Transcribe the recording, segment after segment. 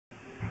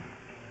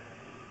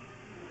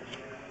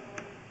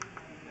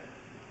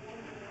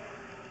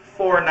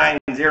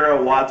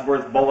1490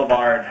 Wadsworth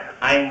Boulevard,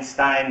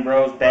 Einstein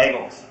Bros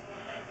Bagels.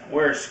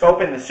 We're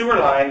scoping the sewer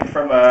line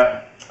from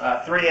a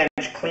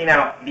 3-inch clean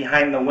out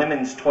behind the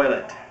women's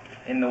toilet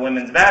in the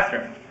women's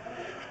bathroom.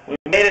 We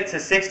made it to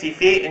 60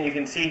 feet, and you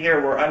can see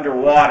here we're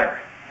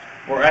underwater.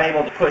 We're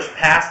unable to push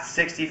past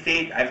 60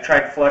 feet. I've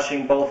tried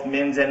flushing both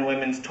men's and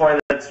women's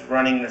toilets,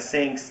 running the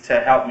sinks to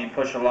help me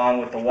push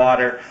along with the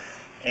water,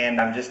 and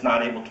I'm just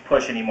not able to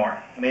push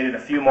anymore. Made it a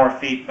few more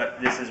feet,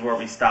 but this is where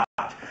we stopped.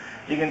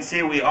 You can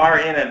see we are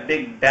in a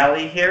big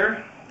belly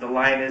here. The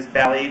line is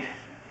bellied.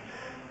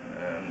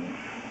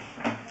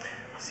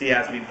 See,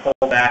 as we pull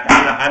back,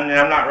 I'm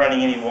not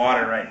running any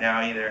water right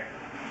now either.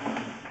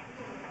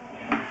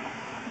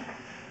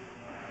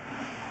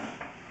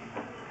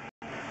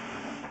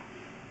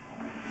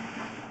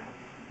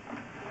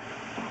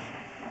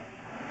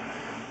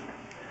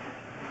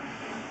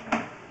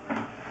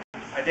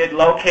 I did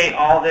locate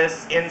all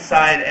this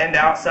inside and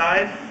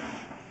outside.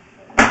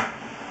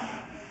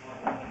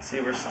 See,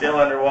 we're still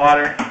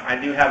underwater. I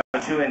do have a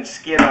 2-inch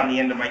skid on the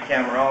end of my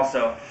camera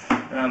also.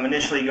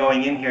 Initially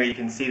going in here, you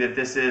can see that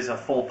this is a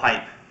full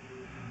pipe.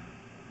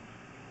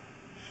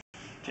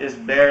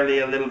 Just barely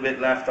a little bit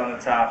left on the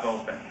top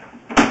open.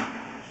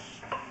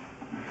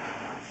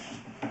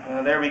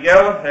 There we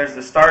go. There's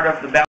the start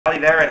of the belly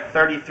there at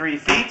 33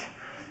 feet.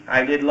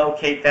 I did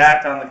locate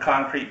that on the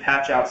concrete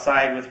patch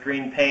outside with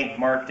green paint,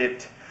 marked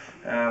it.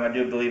 I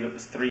do believe it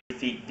was 3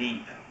 feet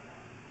deep.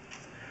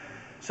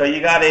 So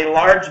you got a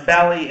large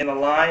belly in a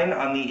line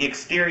on the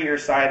exterior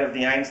side of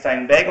the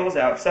Einstein Bagels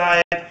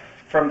outside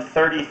from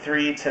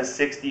 33 to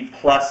 60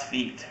 plus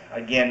feet.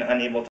 Again,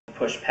 unable to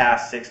push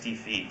past 60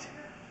 feet.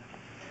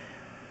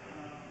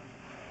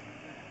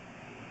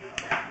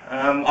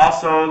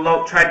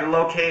 Also tried to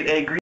locate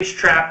a grease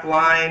trap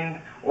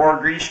line or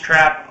grease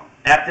trap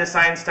at this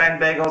Einstein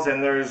Bagels,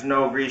 and there is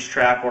no grease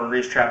trap or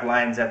grease trap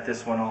lines at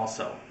this one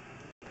also.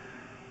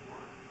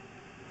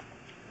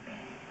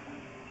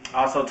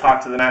 Also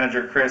talked to the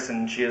manager, Chris,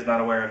 and she is not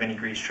aware of any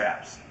grease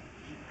traps.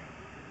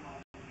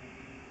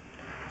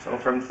 So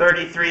from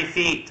 33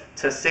 feet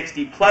to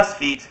 60 plus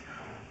feet,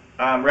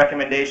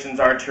 recommendations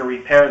are to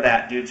repair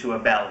that due to a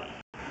belly.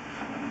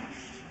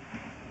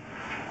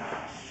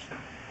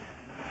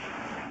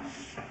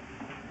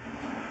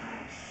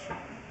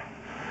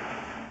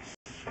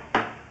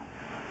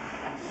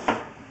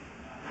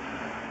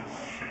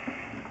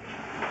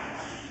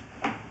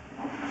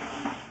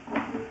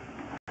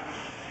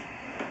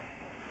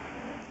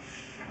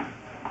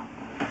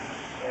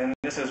 And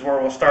this is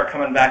where we'll start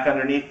coming back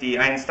underneath the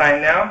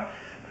Einstein now.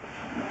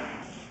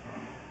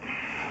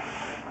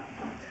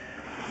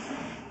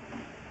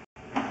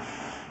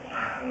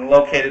 And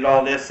located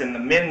all this in the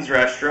men's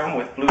restroom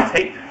with blue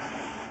tape.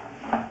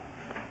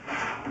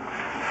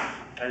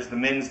 There's the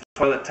men's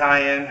toilet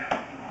tie-in.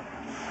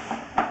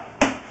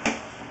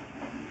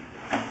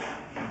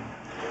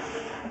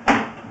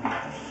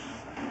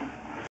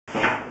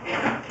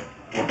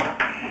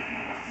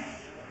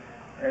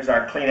 There's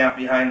our clean out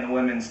behind the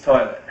women's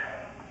toilet.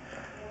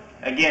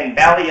 Again,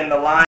 belly in the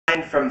line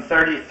from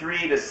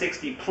 33 to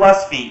 60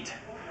 plus feet.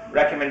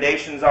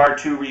 Recommendations are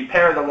to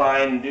repair the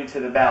line due to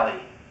the belly.